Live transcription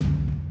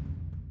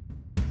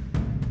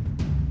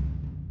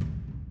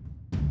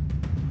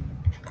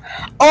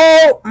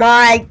Oh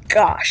my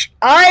gosh.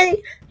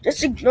 I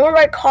just ignore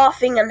my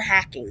coughing and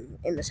hacking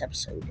in this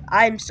episode.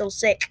 I'm still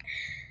sick.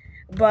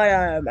 But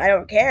I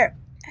don't care.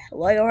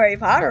 Lego Harry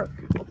Potter.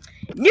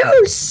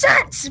 New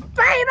sets,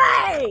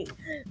 baby!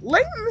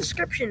 Link in the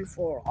description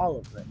for all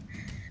of them.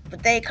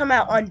 But they come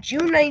out on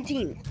June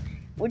 19th,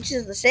 which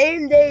is the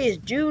same day as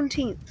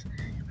Juneteenth,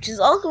 which is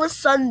also a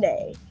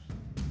Sunday.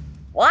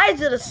 Why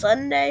is it a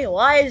Sunday?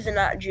 Why is it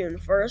not June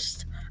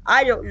 1st?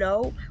 I don't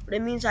know, but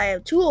it means I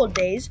have 2 old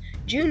days,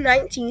 June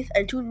 19th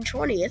and June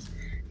 20th,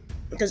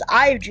 because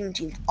I have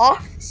Juneteenth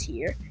off this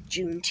year,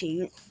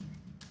 Juneteenth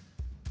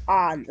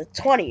on the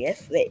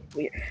 20th. Wait.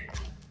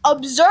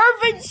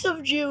 Observance of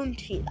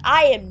Juneteenth.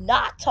 I am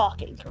not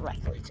talking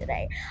correctly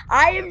today.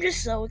 I am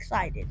just so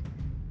excited.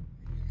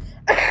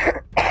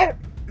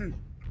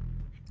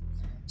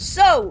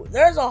 So,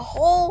 there's a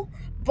whole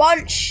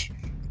bunch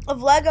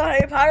of Lego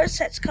Harry Potter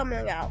sets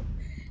coming out.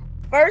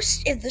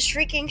 First is the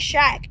Shrieking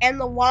Shack and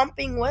the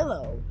Whomping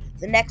Willow.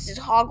 The next is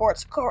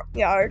Hogwarts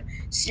Courtyard,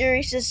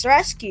 Sirius's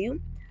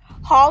Rescue,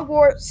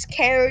 Hogwarts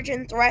Carriage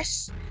and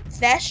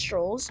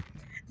Thestrals,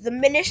 the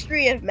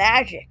Ministry of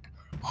Magic,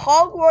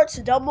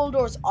 Hogwarts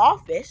Dumbledore's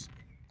Office,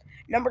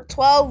 number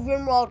 12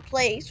 Grimmauld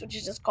Place, which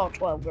is just called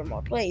 12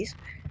 Grimmauld Place,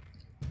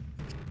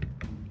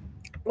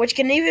 which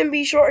can even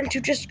be shortened to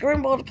just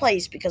Grimmauld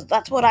Place, because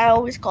that's what I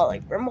always call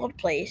it, Grimmauld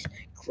Place,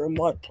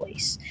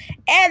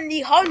 and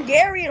the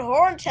Hungarian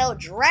Horntail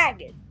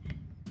Dragon.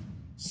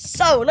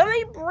 So, let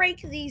me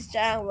break these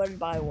down one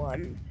by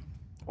one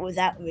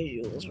without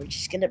visuals, which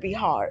is going to be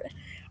hard.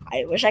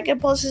 I wish I could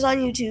post this on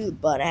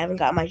YouTube, but I haven't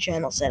got my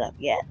channel set up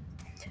yet.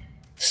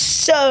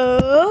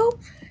 So,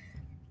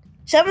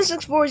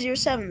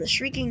 76407, the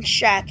Shrieking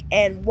Shack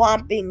and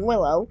Whomping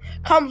Willow,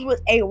 comes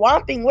with a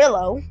Whomping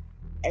Willow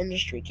and a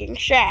Shrieking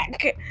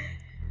Shack.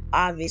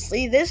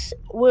 Obviously, this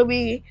will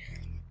be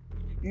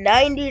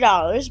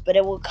 $90, but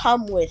it will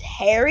come with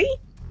Harry.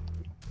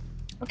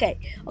 Okay,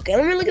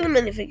 let me look at the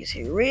minifigures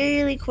here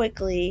really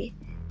quickly.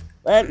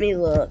 Let me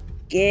look.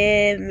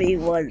 Give me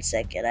 1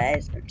 second,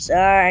 guys. I'm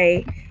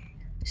sorry.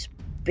 It's a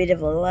bit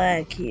of a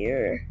lag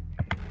here.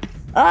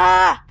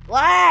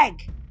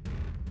 Lag!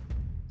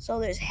 So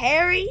there's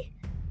Harry,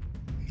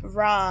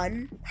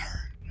 Ron,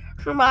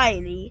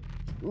 Hermione,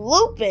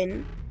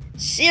 Lupin,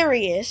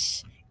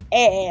 Sirius,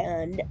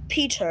 and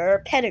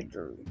Peter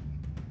Pettigrew.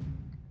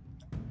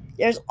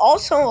 There's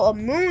also a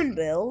moon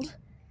build,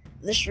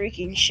 the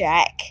Shrieking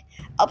Shack,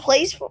 a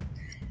place for,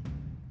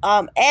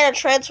 and a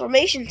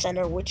transformation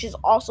center, which is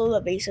also the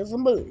base of the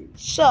moon.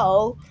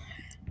 So,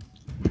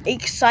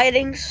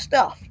 exciting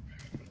stuff.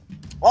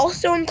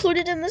 Also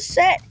included in the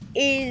set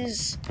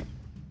is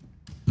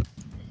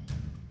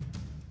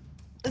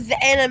the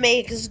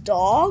Animagus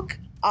dog,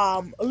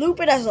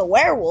 Lupin as a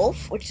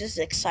werewolf, which is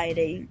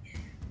exciting,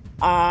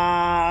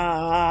 Ron's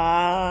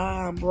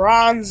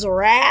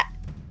rat,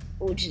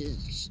 which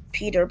is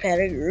Peter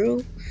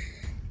Pettigrew,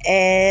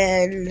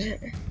 and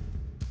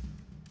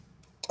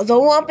the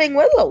Whomping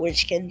Willow,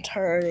 which can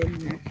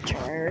turn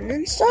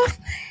and stuff.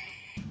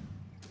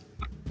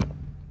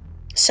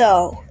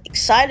 So,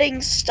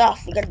 exciting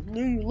stuff. We got a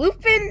new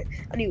Lupin,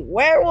 a new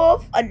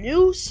werewolf, a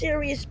new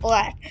Sirius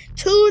Black,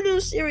 2 new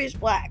Sirius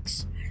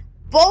Blacks,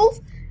 3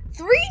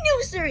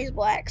 new Sirius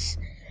Blacks.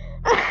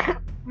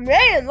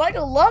 Man, like I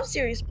love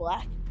Sirius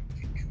Black.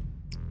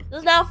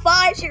 There's now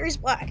 5 Sirius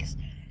Blacks.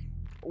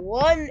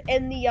 1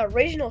 in the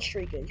original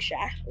Shrieking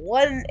Shack,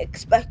 1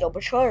 Expecto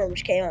Patronum,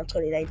 which came out in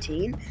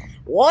 2019,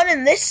 1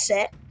 in this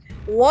set,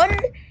 1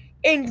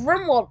 in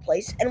Grimmauld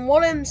Place, and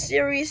 1 in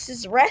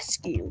Sirius's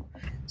Rescue.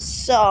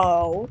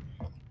 So,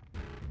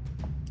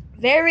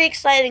 very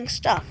exciting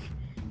stuff.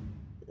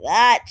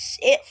 That's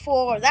it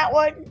for that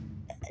one.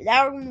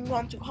 Now we're going to move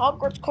on to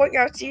Hogwarts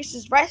Courtyard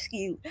Sirius's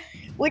Rescue,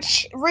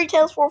 which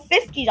retails for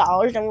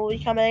 $50 and will be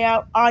coming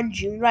out on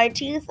June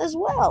 19th as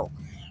well.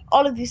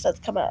 All of these sets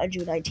come out on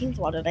June 19th.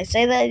 Why did I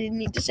say that? I didn't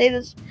need to say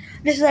this.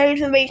 This is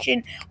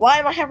information. Why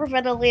am I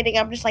hyperventilating?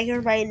 I'm just like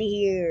Hermione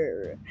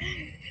here.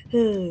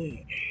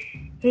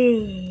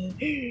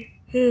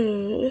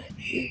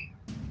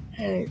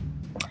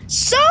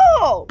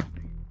 So,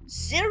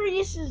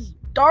 Sirius's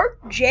dark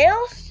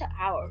jail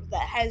tower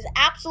that has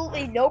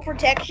absolutely no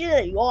protection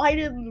that you all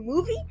hated in the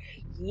movie?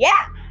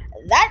 Yeah,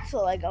 that's a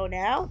Lego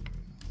now.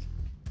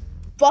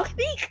 Fuck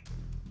me.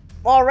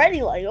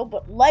 Already Lego,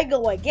 but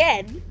Lego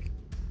again.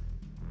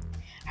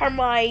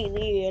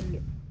 Hermione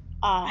and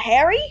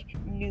Harry,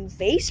 new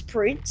face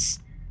prints.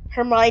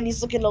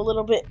 Hermione's looking a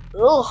little bit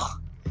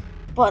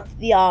but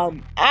the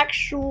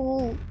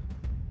actual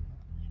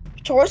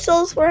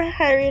torsos for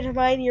Harry and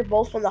Hermione are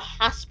both from the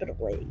hospital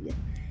wing,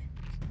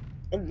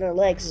 and their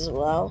legs as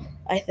well.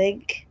 I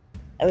think.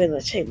 I mean,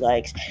 the same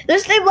legs. They're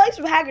the same legs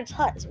from Hagrid's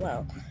hut as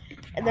well,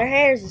 and their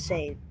hair is the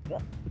same.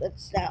 But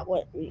that's not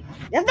what you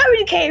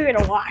came here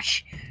to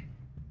watch.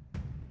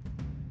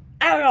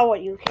 I don't know what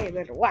you came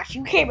here to watch.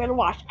 You came here to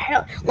watch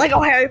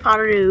Lego Harry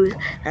Potter news.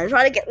 I'm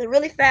trying to get it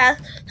really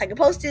fast so I can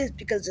post this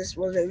because this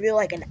was a revealed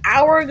like an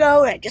hour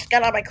ago and I just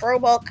got on my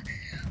Chromebook.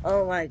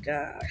 Oh my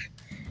gosh.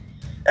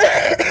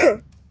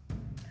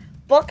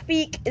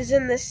 Buckbeak is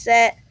in this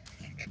set.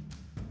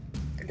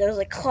 There's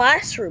a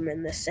classroom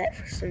in this set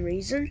for some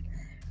reason.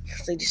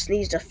 So he just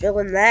needs to fill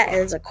in that, and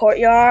it's a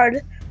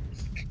courtyard.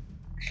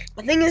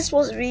 I think it's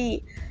supposed to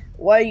be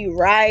where you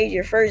ride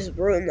your first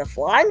broom. The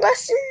flying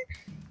lesson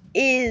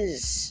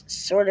is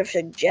sort of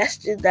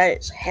suggested that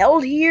it's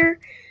held here.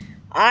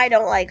 I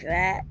don't like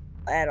that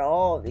at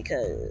all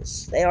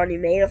because they already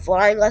made a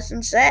flying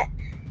lesson set.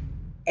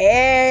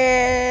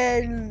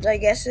 And I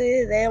guess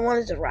they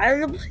wanted to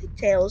ride on the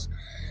pigtails.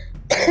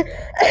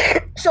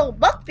 So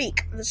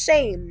Buckbeak, the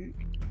same.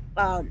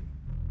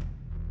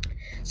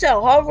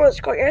 So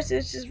Hogwarts Courtyard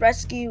Services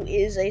Rescue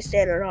is a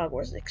standard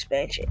Hogwarts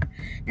expansion.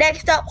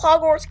 Next up,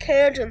 Hogwarts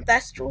Carriage and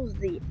Thestral,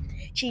 the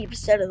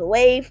cheapest set of the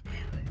wave,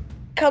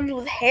 comes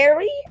with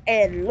Harry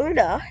and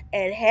Luna,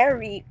 and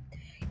Harry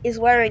is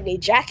wearing a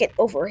jacket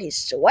over his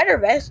sweater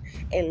vest,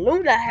 and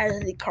Luna has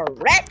the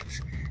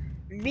correct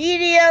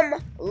medium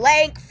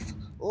length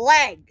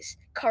legs.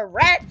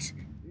 Correct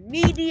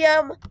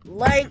medium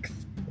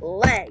length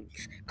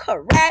legs.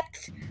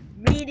 Correct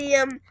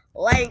medium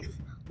length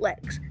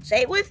legs.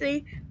 Say it with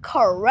me.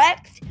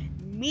 Correct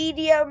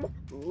medium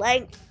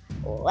length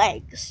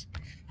legs.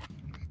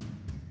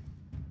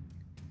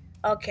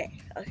 Okay.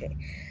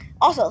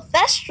 Also,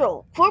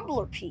 Thestral,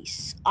 Quibbler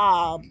piece,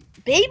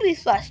 Baby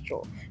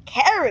Thestral,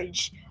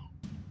 Carriage,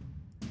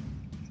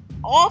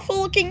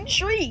 awful looking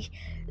tree.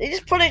 They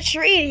just put a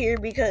tree here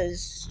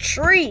because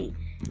tree.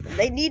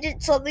 They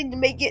needed something to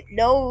make it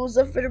know it was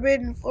a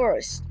forbidden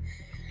forest.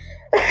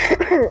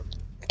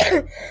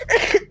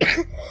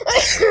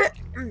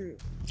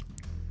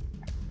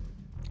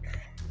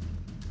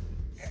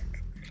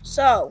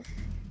 So,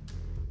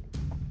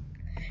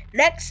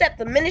 next up,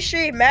 the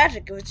Ministry of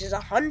Magic, which is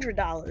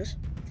 $100.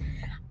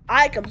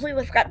 I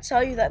completely forgot to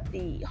tell you that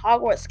the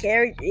Hogwarts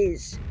carriage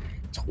is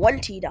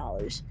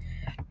 $20.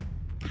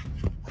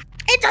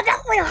 It's a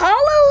definitely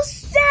hollow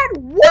set.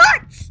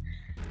 What?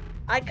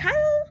 I kind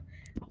of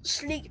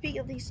sneak peek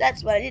at these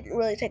sets, but I didn't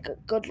really take a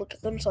good look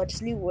at them, so I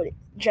just knew what it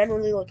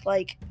generally looked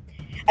like.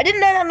 I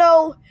did not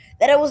know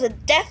that it was a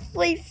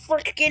Deathly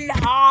Freaking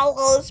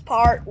Hollows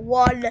Part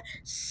 1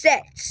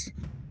 set.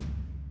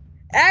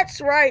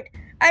 That's right,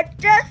 a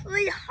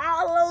Deathly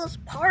Hollows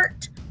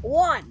Part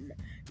 1.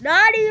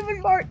 Not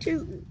even Part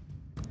 2.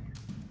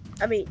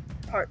 I mean,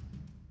 Part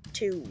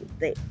 2.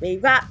 They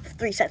got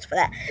 3 sets for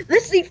that.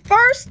 This is the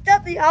first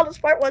Deathly Hollows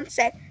Part 1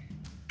 set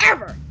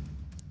ever.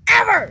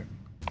 Ever.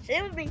 Say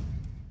it with me.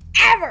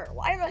 Ever.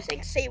 Why am I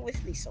saying say it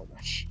with me so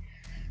much?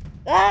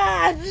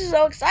 I'm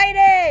so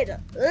excited.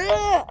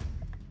 Ugh.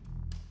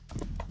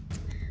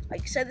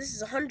 Like I said, this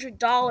is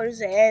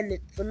 $100 and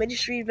it's the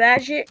Ministry of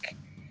Magic.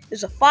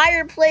 There's a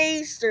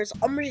fireplace. There's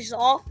Umbridge's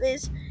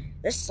office.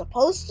 There's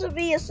supposed to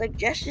be a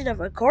suggestion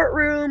of a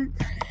courtroom.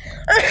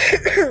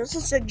 It's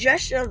a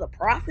suggestion of the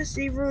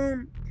prophecy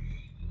room.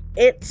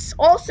 It's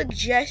all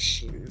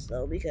suggestions,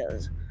 though,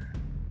 because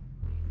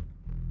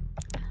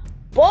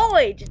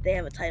boy, did they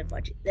have a tight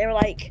budget. They were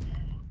like,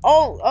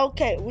 oh,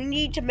 okay, we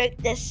need to make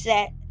this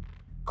set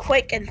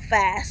quick and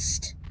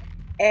fast.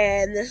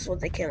 And this is what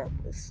they came up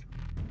with.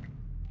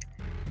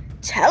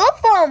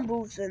 Telephone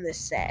booth in this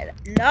set.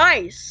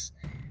 Nice.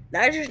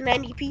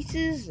 990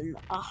 pieces and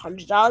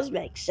 $100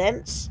 makes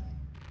sense.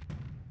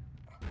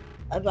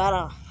 That's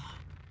about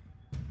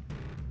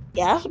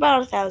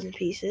 1,000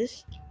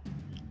 pieces.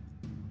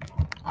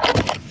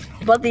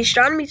 But the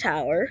astronomy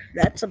tower,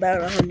 that's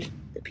about 1,000.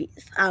 I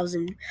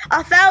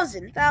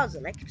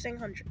keep saying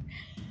 100.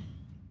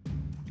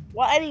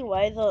 Well,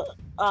 anyway, the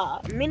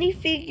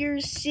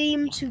minifigures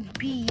seem to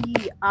be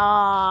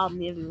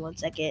give me 1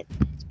 second.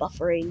 It's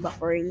buffering.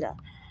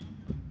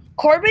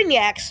 Corbin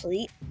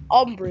Yaxley,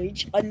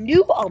 Umbridge, a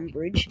new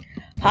Umbridge,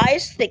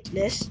 Highest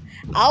Thickness,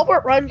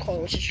 Albert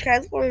Runcorn, which is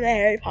transformed into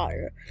Harry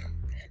Potter,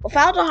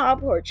 Mafalda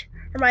Hogwarts,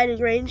 Hermione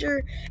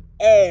Granger,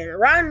 and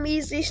Ron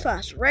Weasley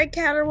 / Red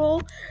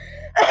Cattermole.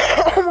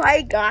 Oh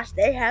my gosh,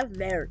 they have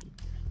Mary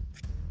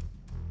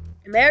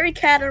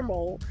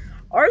Cattermole,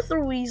 Arthur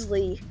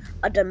Weasley,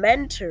 a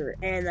Dementor,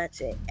 and that's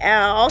it.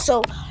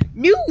 Also,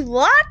 new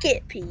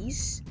Locket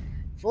piece,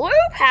 Floo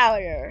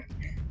Powder.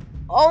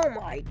 Oh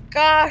my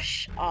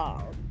gosh,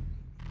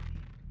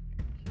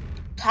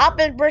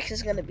 Toppin Bricks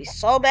is gonna be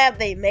so bad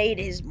they made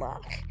his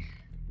mock.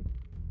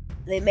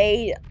 They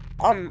made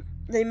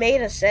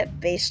a set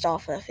based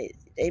off of it.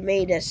 They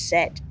made a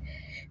set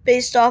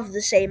based off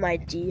the same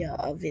idea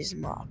of his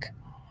mock.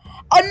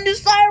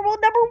 Undesirable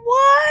number 1!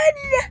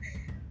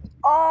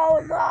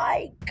 Oh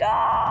my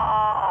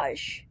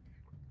gosh.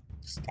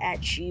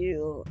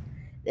 Statue.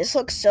 This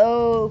looks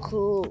so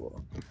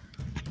cool.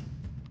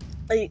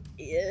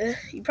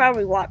 You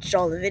probably watched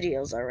all the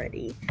videos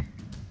already.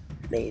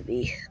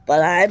 Maybe.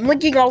 But I'm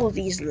linking all of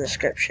these in the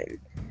description.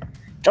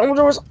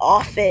 Dumbledore's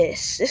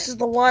office. This is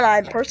the one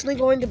I'm personally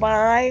going to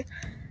buy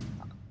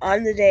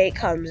on the day it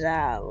comes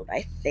out,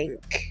 I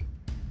think.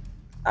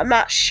 I'm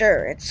not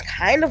sure. It's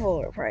kind of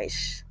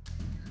overpriced.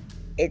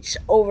 It's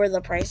over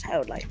the price I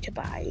would like to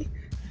buy.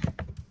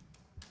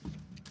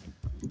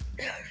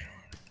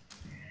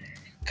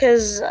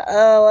 Because,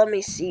 let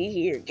me see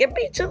here. Get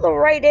me to the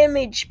right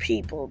image,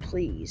 people,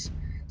 please.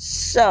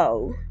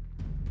 So,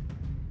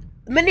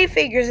 the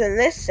minifigures in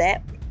this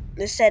set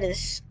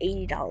is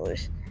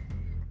 $80.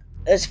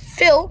 There's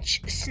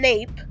Filch,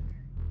 Snape,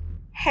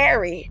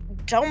 Harry,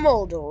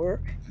 Dumbledore,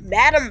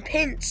 Madam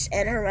Pince,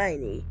 and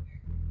Hermione.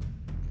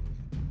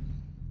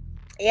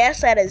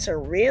 Yes, that is her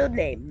real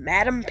name,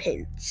 Madam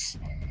Pince.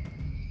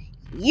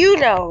 You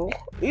know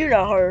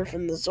her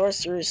from the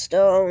Sorcerer's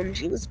Stone.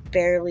 She was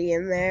barely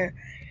in there.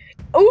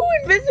 Ooh,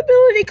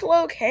 invisibility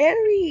cloak,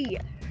 Harry.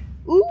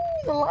 Ooh,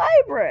 the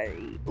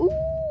library.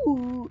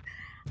 Ooh,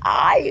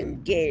 I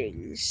am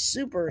getting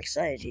super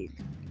excited.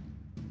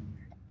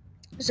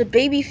 There's a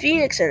baby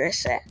phoenix in this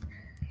set.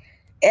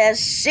 It has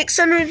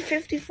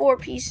 654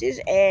 pieces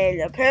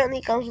and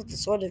apparently comes with the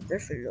Sword of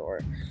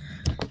Gryffindor.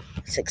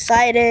 It's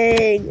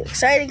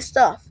exciting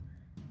stuff.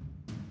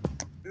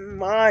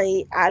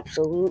 My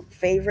absolute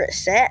favorite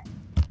set,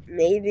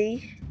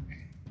 maybe,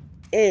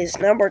 is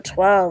number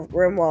 12,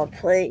 Grimmauld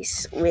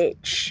Place,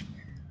 which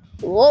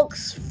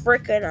looks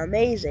freaking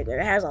amazing.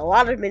 It has a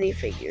lot of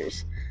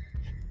minifigures.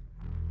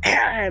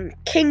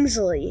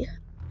 Kingsley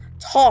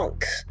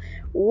Tonks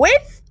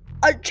with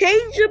a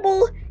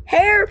changeable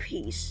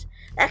hairpiece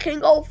that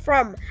can go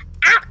from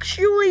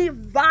actually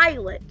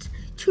violet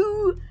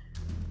to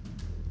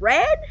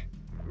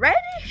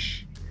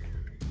reddish,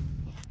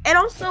 and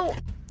also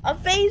a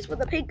face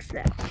with a pink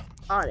snap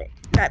on it.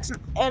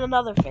 And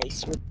another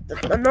face with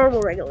a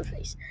normal regular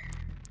face.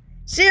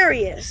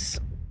 Sirius,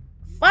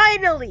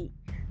 finally,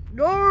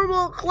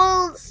 normal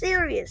clothes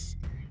Sirius.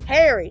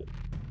 Harry.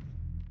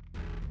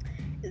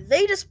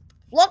 They just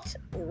plucked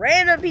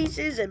random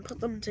pieces and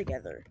put them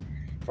together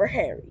for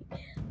Harry.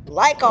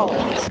 Like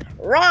always,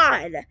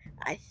 Ron,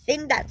 I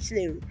think that's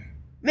new.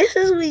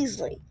 Mrs.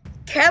 Weasley,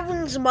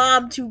 Kevin's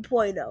mom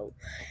 2.0.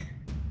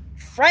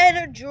 Fred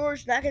or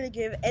George, not going to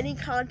give any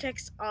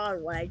context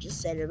on what I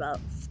just said about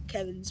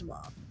Kevin's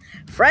mom.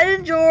 Fred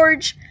and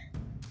George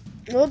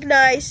look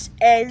nice,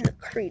 and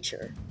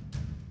Creature.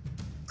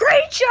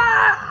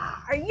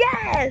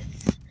 Yes!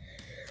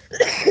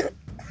 The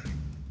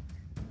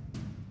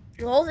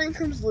whole thing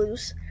comes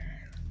loose.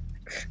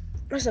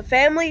 There's a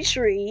family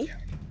tree.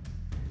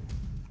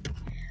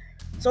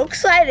 So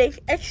exciting.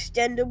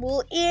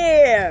 Extendable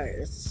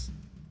ears.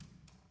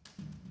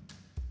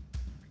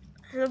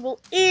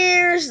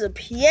 The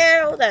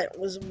piano that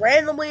was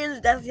randomly in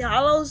the Deathly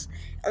Hallows.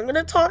 I'm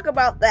gonna talk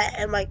about that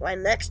in my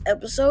next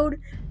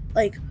episode.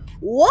 What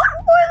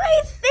were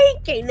they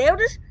thinking? They were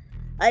just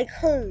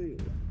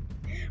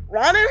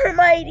Ron and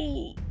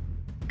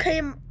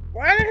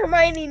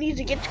Hermione need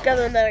to get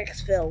together in the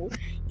next film.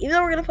 Even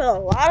though we're gonna put a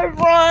lot of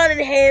Hermione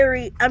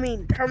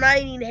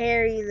and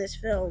Harry in this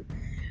film,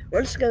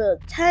 we're just gonna a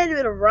tiny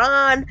bit of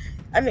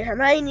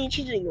Hermione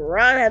teaching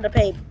Ron how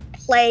to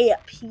play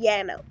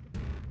piano.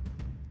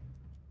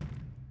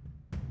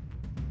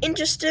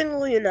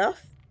 Interestingly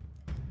enough,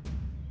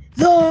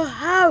 the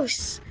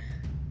house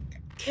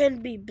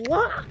can be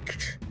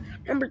blocked.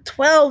 Number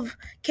 12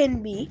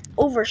 can be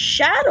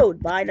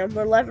overshadowed by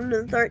number 11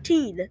 and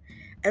 13.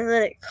 And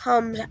then it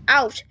comes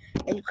out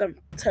and you can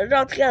put it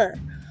all together.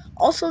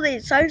 Also, they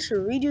decided to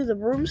redo the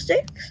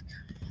broomsticks.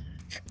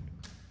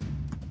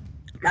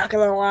 Not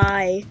gonna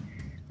lie,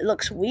 it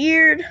looks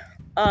weird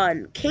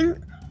on King.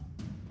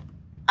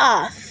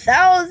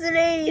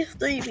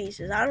 1,083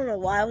 pieces. I don't know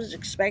why I was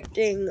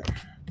expecting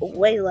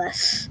way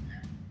less.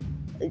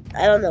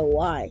 I don't know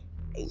why.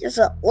 It just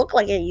looked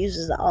like it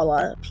uses a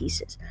lot of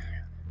pieces.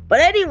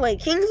 But anyway,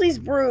 Kingsley's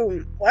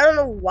broom. I don't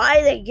know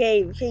why they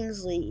gave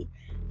Kingsley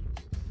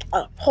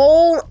a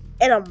pole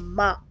and a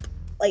mop.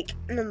 They gave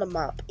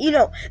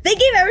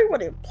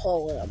everyone a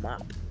pole and a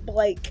mop.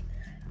 But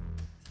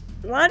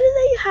why do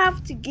they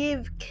have to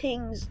give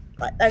Kings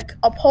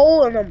a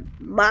pole and a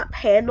mop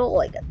handle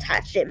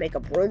attached it and make a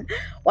broom?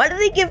 Why do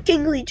they give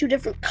Kingsley two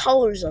different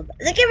colors of that?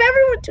 They give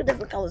everyone two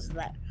different colors of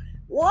that.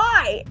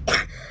 Why?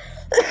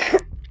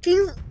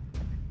 Kingsley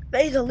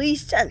makes the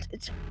least sense.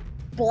 It's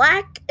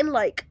black and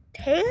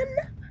tan.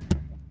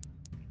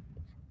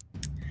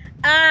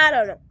 I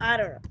don't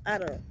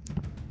know.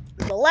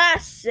 The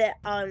last set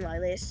on my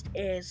list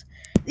is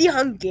the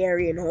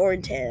Hungarian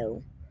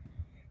Horntail.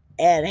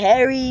 And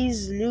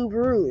Harry's new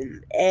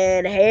broom.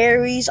 And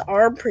Harry's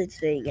arm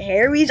printing.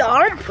 Harry has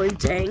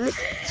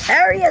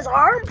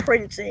arm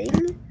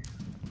printing.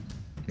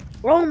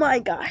 Oh my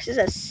gosh. This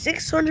has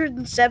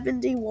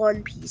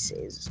 671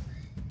 pieces.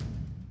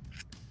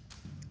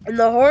 And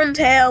the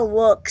Horntail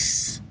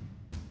looks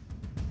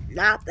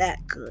not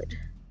that good.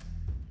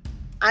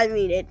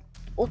 It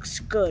looks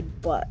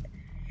good, but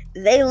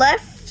they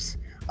left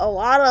a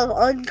lot of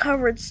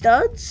uncovered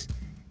studs.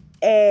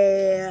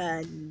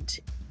 And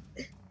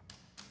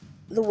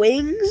the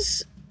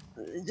wings,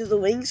 do the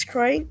wings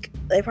crank?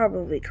 They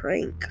probably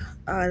crank.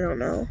 I don't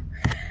know.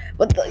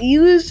 But they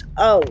use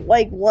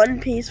one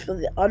piece for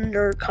the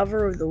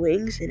undercover of the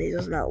wings, and it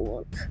does not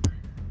look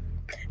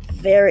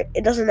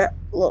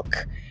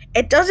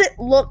it doesn't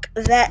look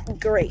that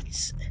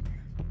great.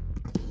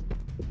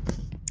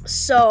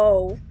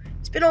 So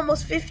it's been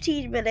almost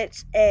 15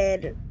 minutes,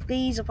 and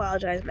please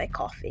apologize for my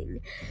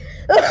coughing.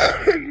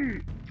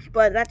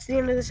 But that's the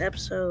end of this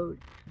episode.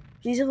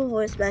 Please have a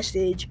voice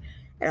message,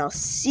 and I'll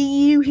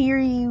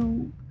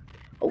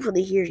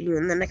hopefully hear you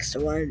in the next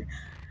one.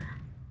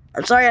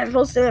 I'm sorry I haven't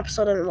posted an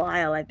episode in a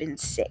while. I've been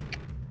sick.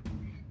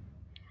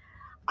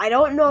 I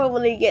don't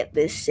normally get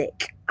this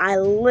sick. I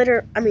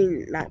don't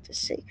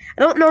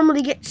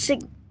normally get sick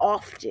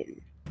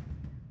often.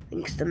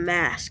 Thanks to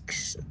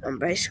masks. I'm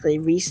basically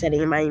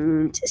resetting my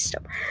immune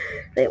system.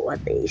 That's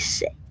what they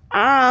say.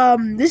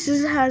 This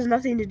has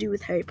nothing to do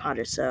with Harry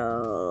Potter,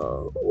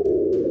 so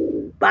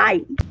bye.